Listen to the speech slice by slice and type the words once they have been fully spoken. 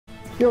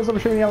Yo, what's up,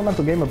 Shiny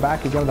Elemental Gamer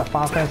back again with the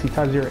Final Fantasy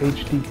TYPE-0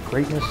 HD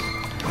greatness.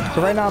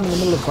 So right now I'm in the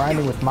middle of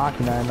grinding with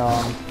Machina, and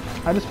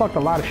I just fucked a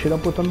lot of shit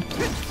up with him.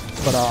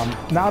 But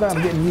now that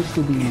I'm getting used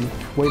to the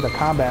way the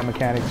combat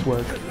mechanics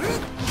work,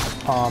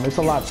 it's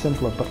a lot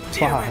simpler. But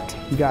fuck,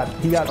 he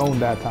got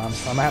owned that time,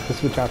 so I'm gonna have to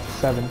switch out to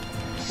 7.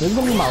 This is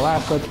gonna be my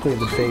last Let's Play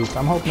of the day, so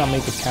I'm hoping I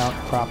make it count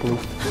properly.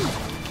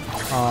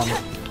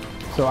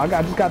 So I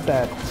just got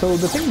that. So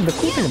the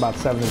cool thing about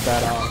 7 is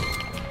that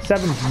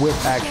 7's whip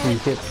actually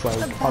hits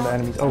like other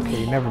enemies.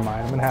 Okay, never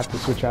mind. I'm gonna have to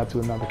switch out to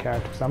another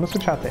character. So I'm gonna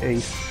switch out to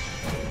Ace,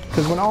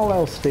 because when all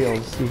else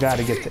fails, you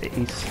gotta get to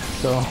Ace.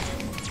 So,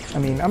 I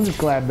mean, I'm just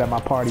glad that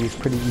my party is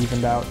pretty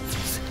evened out,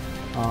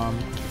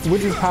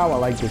 which is how I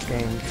like this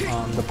game.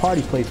 The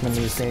party placement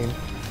in this game,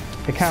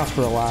 it counts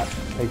for a lot.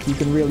 Like, you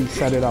can really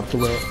set it up to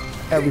where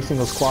every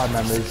single squad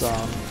member is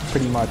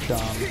pretty much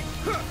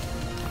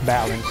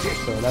balanced.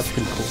 So that's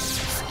pretty cool.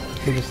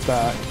 So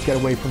just get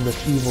away from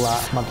this evil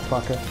eye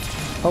motherfucker.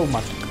 Oh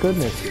my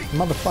goodness,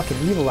 motherfucking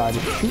evil eye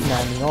just shooting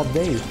at me all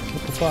day.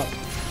 What the fuck?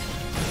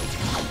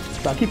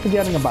 So I keep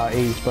forgetting about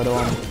Ace, but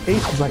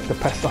Ace is like the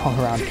best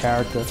all-around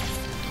character.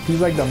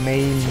 He's like the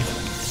main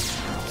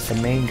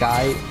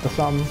guy or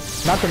something.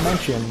 Not to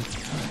mention,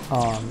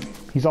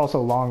 he's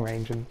also long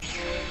range, and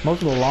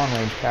most of the long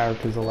range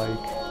characters are like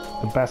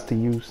the best to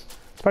use,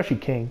 especially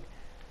King.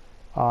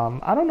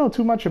 I don't know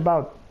too much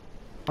about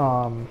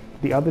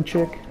the other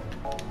chick.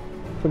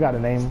 Forgot her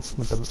name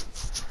with the.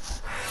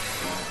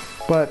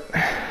 But,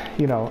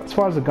 you know, as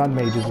far as the gun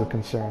mages are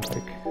concerned,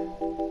 like,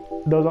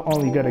 those are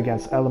only good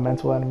against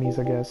elemental enemies,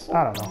 I guess.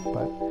 I don't know,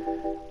 but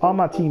all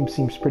my team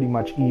seems pretty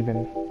much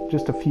even.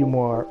 Just a few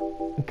more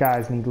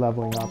guys need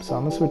leveling up. So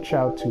I'm gonna switch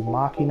out to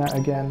Machina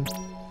again.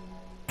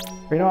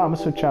 Or, you know what, I'm gonna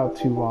switch out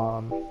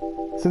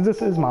to, since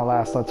this is my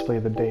last Let's Play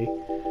of the day,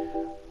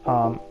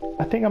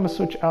 I think I'm gonna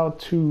switch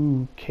out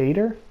to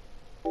Cater.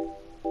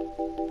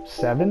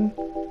 7.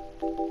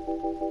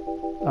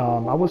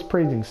 I was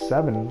praising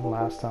 7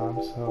 last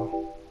time,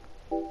 so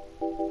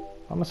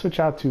I'm gonna switch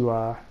out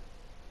to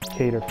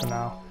Cater for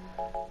now.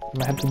 I'm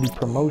gonna head to the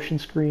promotion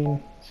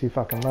screen, see if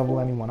I can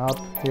level anyone up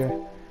here.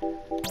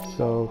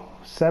 So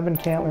 7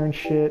 can't learn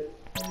shit,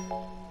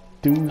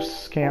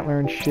 Deuce can't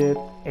learn shit,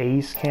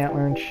 Ace can't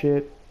learn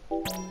shit,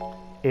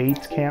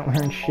 8 can't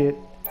learn shit.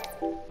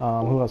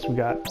 Who else we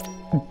got?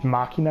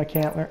 Machina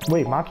can't learn.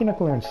 Wait, Machina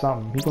can learn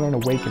something. He can learn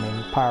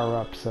Awakening, Power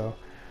Up. So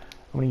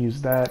I'm gonna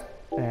use that.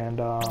 And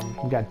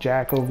we got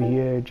Jack over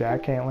here.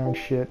 Jack can't learn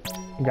shit.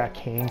 We got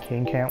King.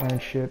 King can't learn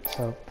shit.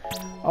 So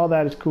all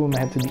that is cool. I'm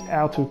gonna head to the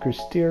Alto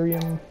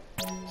Crysterium.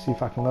 See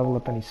if I can level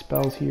up any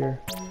spells here.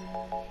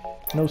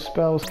 No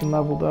spells can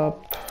level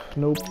up.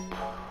 Nope.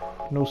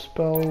 No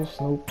spells.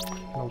 Nope.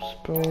 No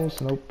spells.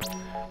 Nope.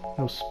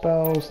 No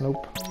spells.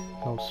 Nope.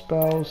 No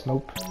spells.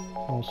 Nope.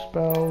 No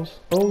spells.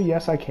 Oh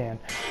yes, I can.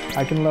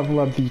 I can level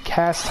up the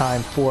cast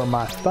time for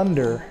my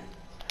thunder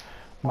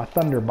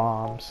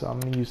bomb. So I'm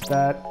gonna use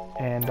that.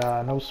 And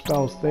no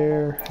spells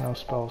there, no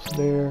spells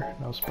there,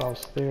 no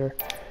spells there.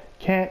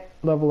 Can't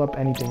level up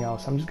anything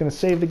else. I'm just gonna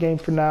save the game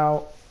for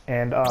now,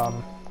 and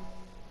I'm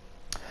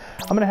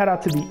gonna head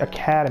out to the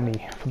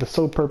academy for the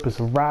sole purpose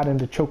of riding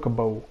the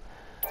Chocobo.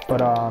 But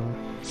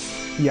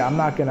yeah, I'm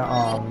not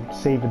gonna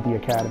save at the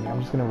academy. I'm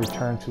just gonna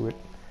return to it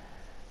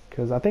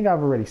because I think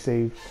I've already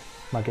saved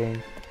my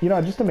game. You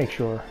know, just to make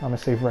sure, I'm gonna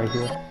save right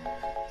here,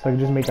 so I can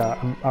just make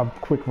a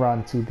quick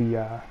run to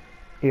the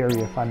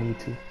area if I need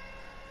to.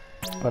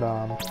 But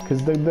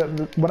because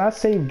when I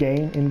save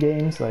in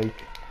games, like,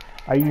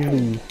 I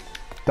usually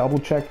double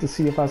check to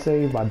see if I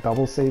save by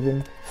double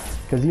saving,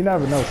 because you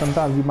never know.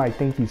 Sometimes you might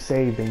think you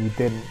saved and you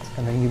didn't,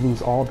 and then you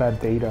lose all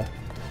that data.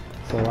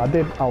 So I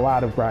did a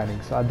lot of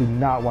grinding, so I do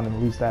not want to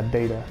lose that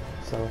data.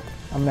 So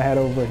I'm gonna head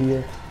over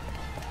here.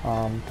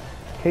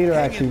 Cater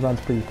actually runs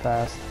pretty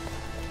fast.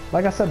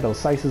 Like I said though,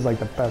 Sice is like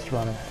the best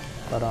runner.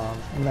 But I'm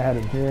gonna head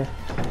in here.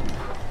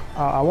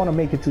 I want to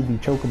make it to the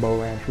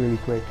Chocobo Ranch really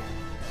quick,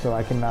 so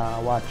I can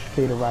watch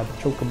Cater ride the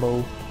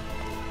Chocobo.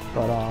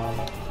 But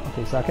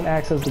okay, so I can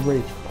access the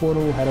Great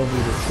Portal, head over to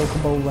the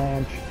Chocobo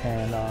Ranch,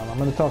 and I'm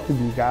gonna talk to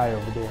the guy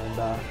over there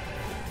and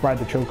ride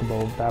the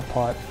Chocobo, that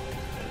part.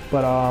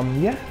 But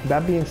yeah,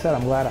 that being said,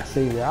 I'm glad I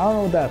saved it. I don't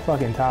know what that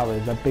fucking tower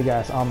is, that big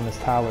ass ominous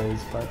tower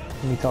is, but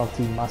let me talk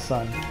to my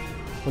son.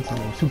 What's his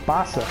name?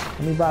 Tsubasa.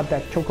 Let me ride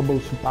that Chocobo,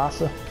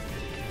 Tsubasa.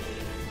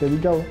 There we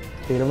go.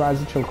 Cater rides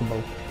the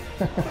Chocobo.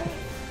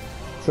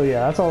 So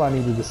yeah, that's all I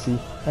needed to see.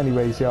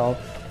 Anyways, y'all,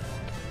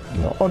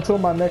 until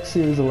my next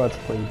series of Let's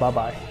Play,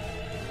 bye-bye.